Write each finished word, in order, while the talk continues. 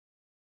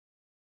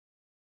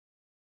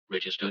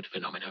Registered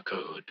Phenomena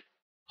Code.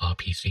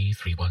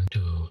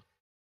 RPC-312.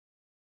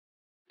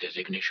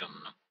 Designation.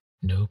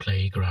 No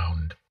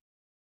Playground.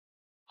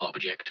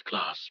 Object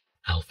Class.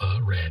 Alpha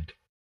Red.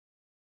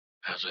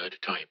 Hazard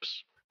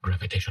Types.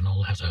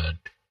 Gravitational hazard.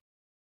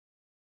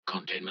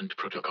 Containment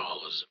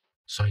Protocols.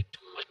 Site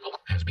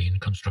has been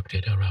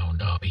constructed around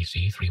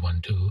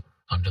RPC-312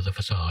 under the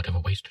facade of a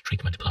waste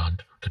treatment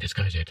plant to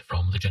disguise it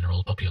from the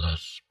general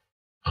populace.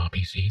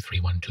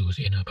 RPC-312's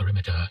inner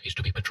perimeter is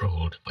to be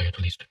patrolled by at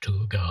least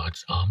 2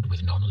 guards armed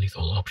with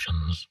non-lethal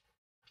options.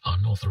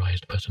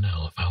 Unauthorized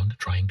personnel found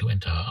trying to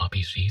enter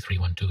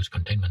RPC-312's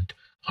containment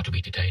are to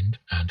be detained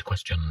and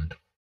questioned.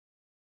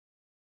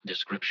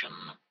 Description.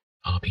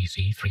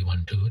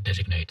 RPC-312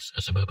 designates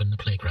a suburban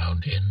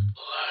playground in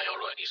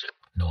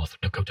North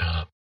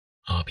Dakota.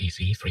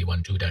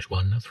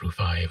 RPC-312-1 through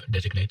 5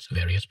 designates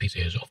various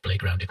pieces of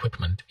playground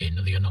equipment in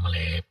the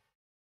anomaly.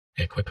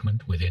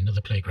 Equipment within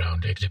the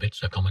playground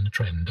exhibits a common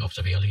trend of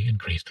severely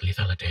increased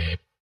lethality.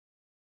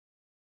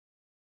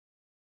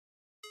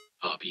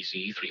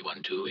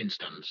 RPC-312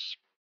 Instance.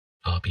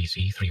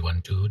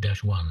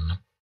 RPC-312-1.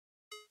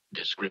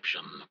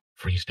 Description.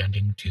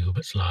 Freestanding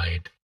tube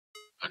slide.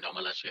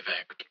 Anomalous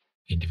effect.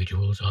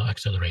 Individuals are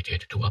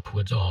accelerated to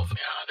upwards of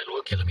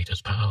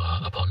kilometers per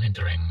hour upon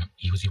entering,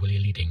 usually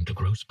leading to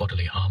gross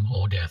bodily harm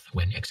or death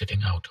when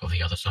exiting out of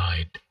the other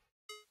side.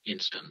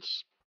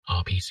 Instance.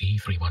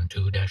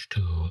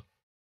 RPC-312-2.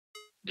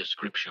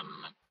 Description.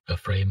 A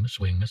frame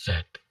swing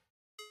set.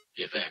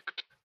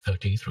 Effect.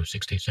 30 through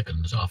 60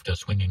 seconds after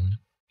swinging,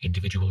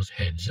 individuals'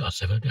 heads are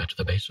severed at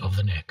the base of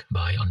the neck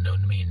by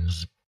unknown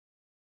means.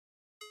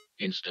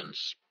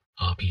 Instance.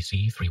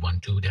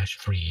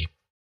 RPC-312-3.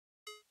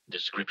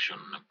 Description.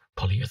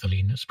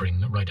 Polyethylene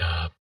spring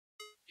rider.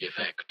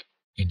 Effect.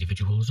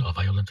 Individuals are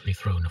violently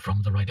thrown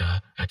from the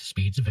rider at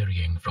speeds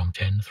varying from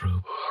 10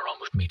 through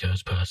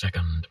meters per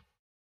second.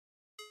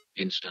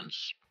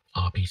 Instance.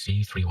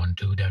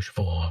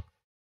 RPC-312-4.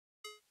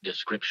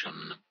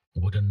 Description.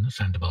 Wooden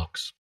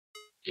sandbox.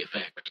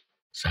 Effect.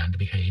 Sand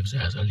behaves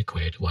as a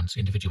liquid once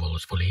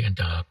individuals fully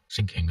enter,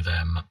 sinking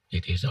them.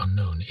 It is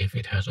unknown if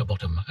it has a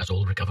bottom, as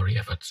all recovery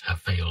efforts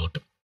have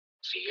failed.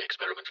 See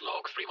Experiment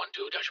Log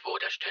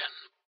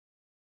 312-4-10.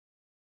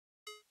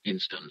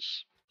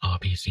 Instance.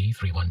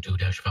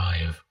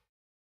 RPC-312-5.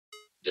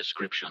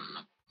 Description.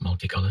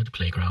 Multicolored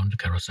playground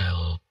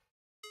carousel.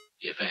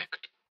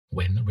 Effect.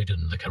 When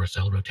ridden, the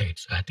carousel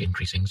rotates at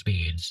increasing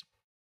speeds.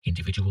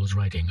 Individuals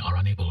riding are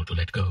unable to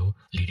let go,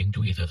 leading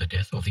to either the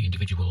death of the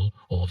individual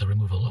or the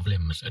removal of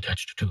limbs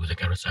attached to the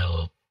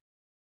carousel.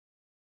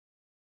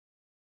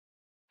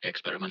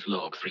 Experiment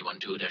Log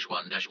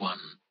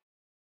 312-1-1.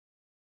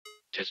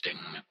 Testing.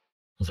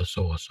 The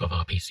source of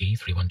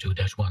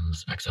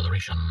RPC-312-1's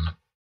acceleration.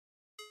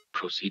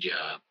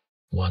 Procedure.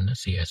 1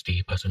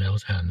 CST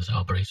personnel's hands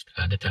are braced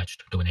and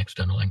attached to an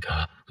external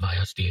anchor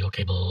via steel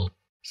cable.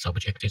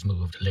 Subject is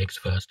moved legs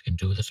first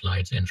into the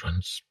slide's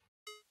entrance.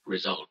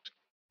 Result.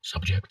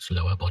 Subject's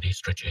lower body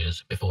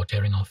stretches before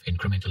tearing off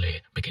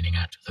incrementally, beginning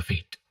at the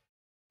feet.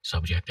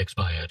 Subject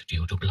expired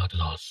due to blood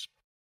loss.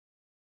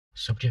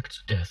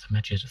 Subject's death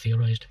matches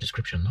theorized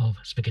description of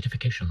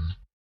spaghettification.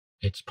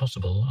 It's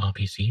possible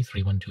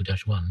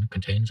RPC-312-1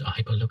 contains a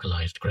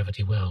hyperlocalized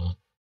gravity well.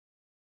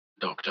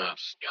 Dr.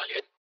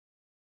 Stallion.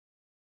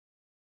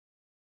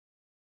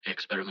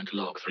 Experiment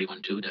Log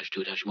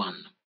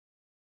 312-2-1.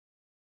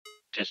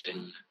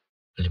 Testing.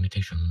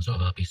 Limitations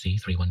of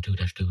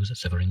RPC-312-2's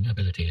severing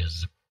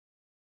abilities.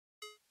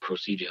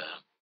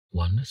 Procedure.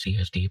 1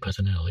 CSD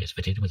personnel is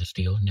fitted with a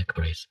steel neck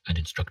brace and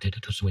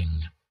instructed to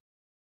swing.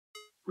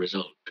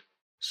 Result.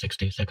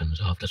 60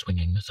 seconds after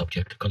swinging,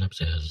 subject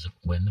collapses.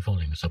 When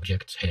falling,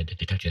 subject's head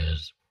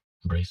detaches.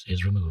 Brace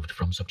is removed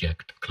from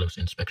subject. Close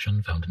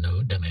inspection found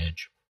no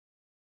damage.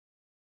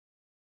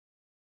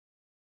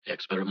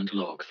 Experiment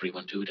Log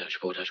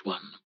 312-4-1.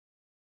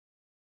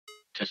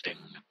 Testing.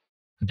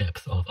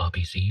 Depth of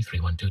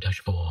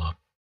RPC-312-4.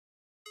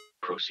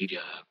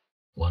 Procedure.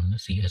 1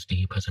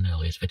 CSD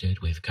personnel is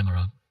fitted with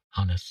camera,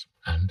 harness,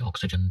 and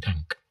oxygen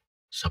tank.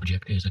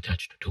 Subject is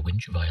attached to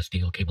winch via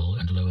steel cable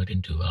and lowered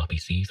into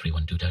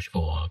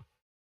RPC-312-4.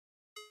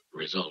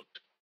 Result.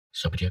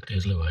 Subject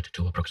is lowered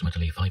to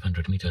approximately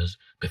 500 meters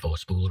before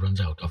spool runs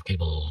out of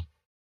cable.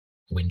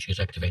 Winch is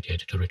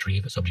activated to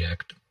retrieve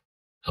subject.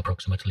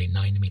 Approximately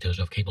 9 meters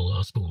of cable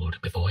are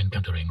spooled before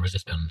encountering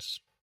resistance.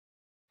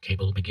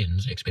 Cable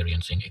begins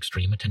experiencing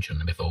extreme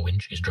tension before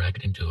winch is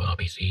dragged into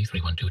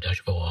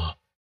RPC-312-4.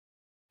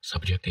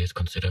 Subject is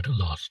considered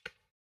lost.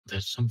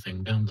 There's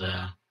something down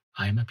there.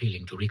 I am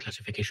appealing to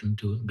reclassification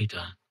to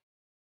beta.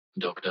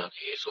 Dr.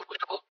 is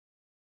applicable.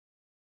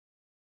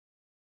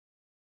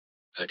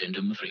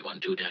 Addendum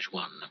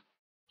 312-1.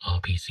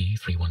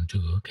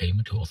 RPC-312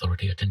 came to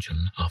authority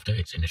attention after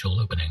its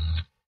initial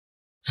opening.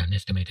 An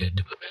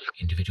estimated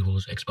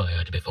individuals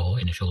expired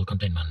before initial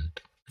containment.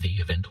 The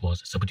event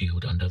was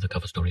subdued under the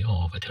cover story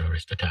of a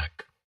terrorist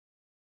attack.